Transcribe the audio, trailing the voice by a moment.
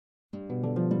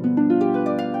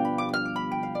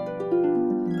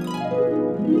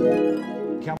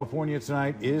California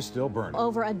tonight is still burning.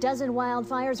 Over a dozen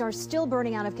wildfires are still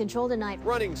burning out of control tonight.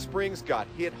 Running Springs got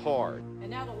hit hard.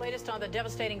 And now the latest on the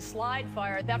devastating slide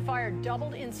fire. That fire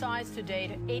doubled in size to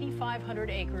date, 8,500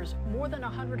 acres. More than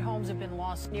 100 homes have been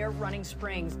lost near Running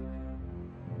Springs.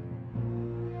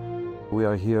 We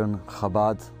are here in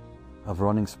Chabad of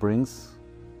Running Springs.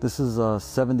 This is a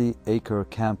 70-acre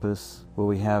campus where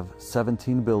we have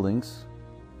 17 buildings.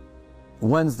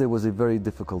 Wednesday was a very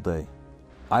difficult day.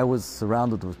 I was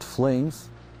surrounded with flames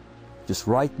just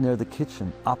right near the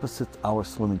kitchen, opposite our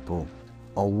swimming pool.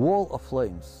 A wall of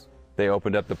flames. They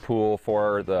opened up the pool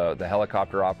for the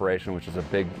helicopter operation, which is a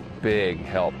big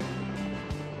help.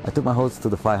 I took my hose to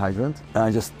the fire hydrant and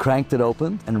I just cranked it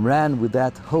open and ran with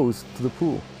that hose to the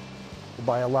pool.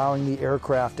 By allowing the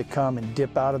aircraft to come and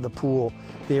dip out of the pool,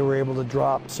 they were able to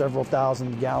drop several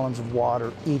thousand gallons of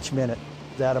water each minute.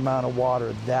 That amount of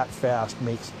water that fast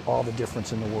makes all the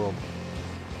difference in the world.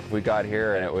 We got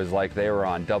here and it was like they were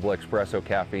on double espresso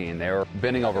caffeine. They were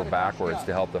bending over backwards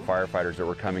to help the firefighters that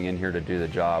were coming in here to do the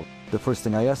job. The first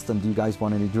thing I asked them, do you guys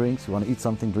want any drinks? You want to eat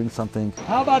something, drink something?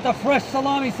 How about the fresh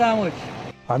salami sandwich?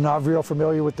 I'm not real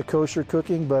familiar with the kosher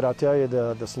cooking, but I'll tell you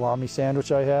the salami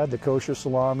sandwich I had, the kosher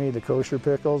salami, the kosher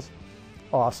pickles,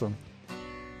 awesome.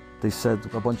 They said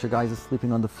a bunch of guys are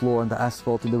sleeping on the floor, on the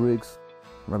asphalt in the rigs.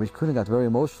 Rabbi Kinnus got very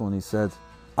emotional and he said,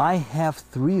 I have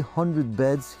 300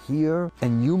 beds here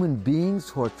and human beings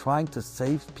who are trying to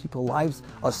save people's lives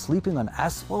are sleeping on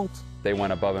asphalt? They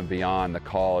went above and beyond the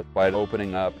call by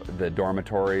opening up the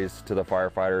dormitories to the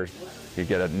firefighters. You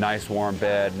get a nice warm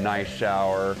bed, nice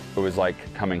shower. It was like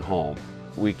coming home.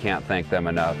 We can't thank them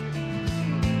enough.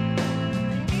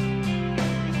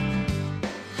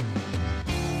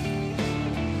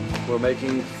 We're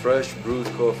making fresh brewed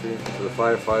coffee for the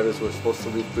firefighters. We're supposed to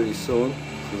leave pretty soon.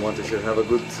 We want to have a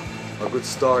good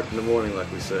start in the morning,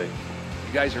 like we say.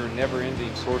 You guys are a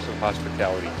never-ending source of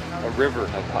hospitality, a river of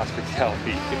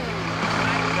hospitality.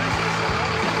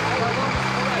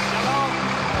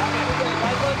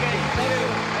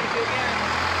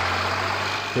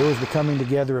 It was the coming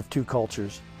together of two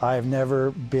cultures. I have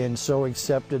never been so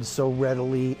accepted so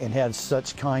readily and had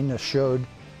such kindness showed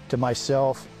to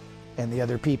myself and the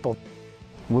other people.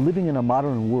 We're living in a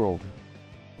modern world.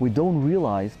 We don't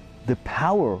realize the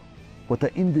power what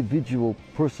the individual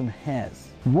person has.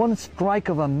 One strike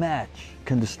of a match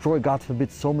can destroy, God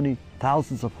forbid, so many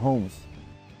thousands of homes.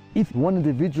 If one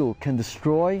individual can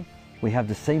destroy, we have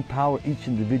the same power each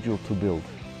individual to build.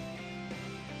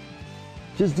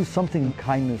 Just do something in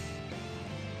kindness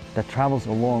that travels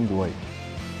a long way.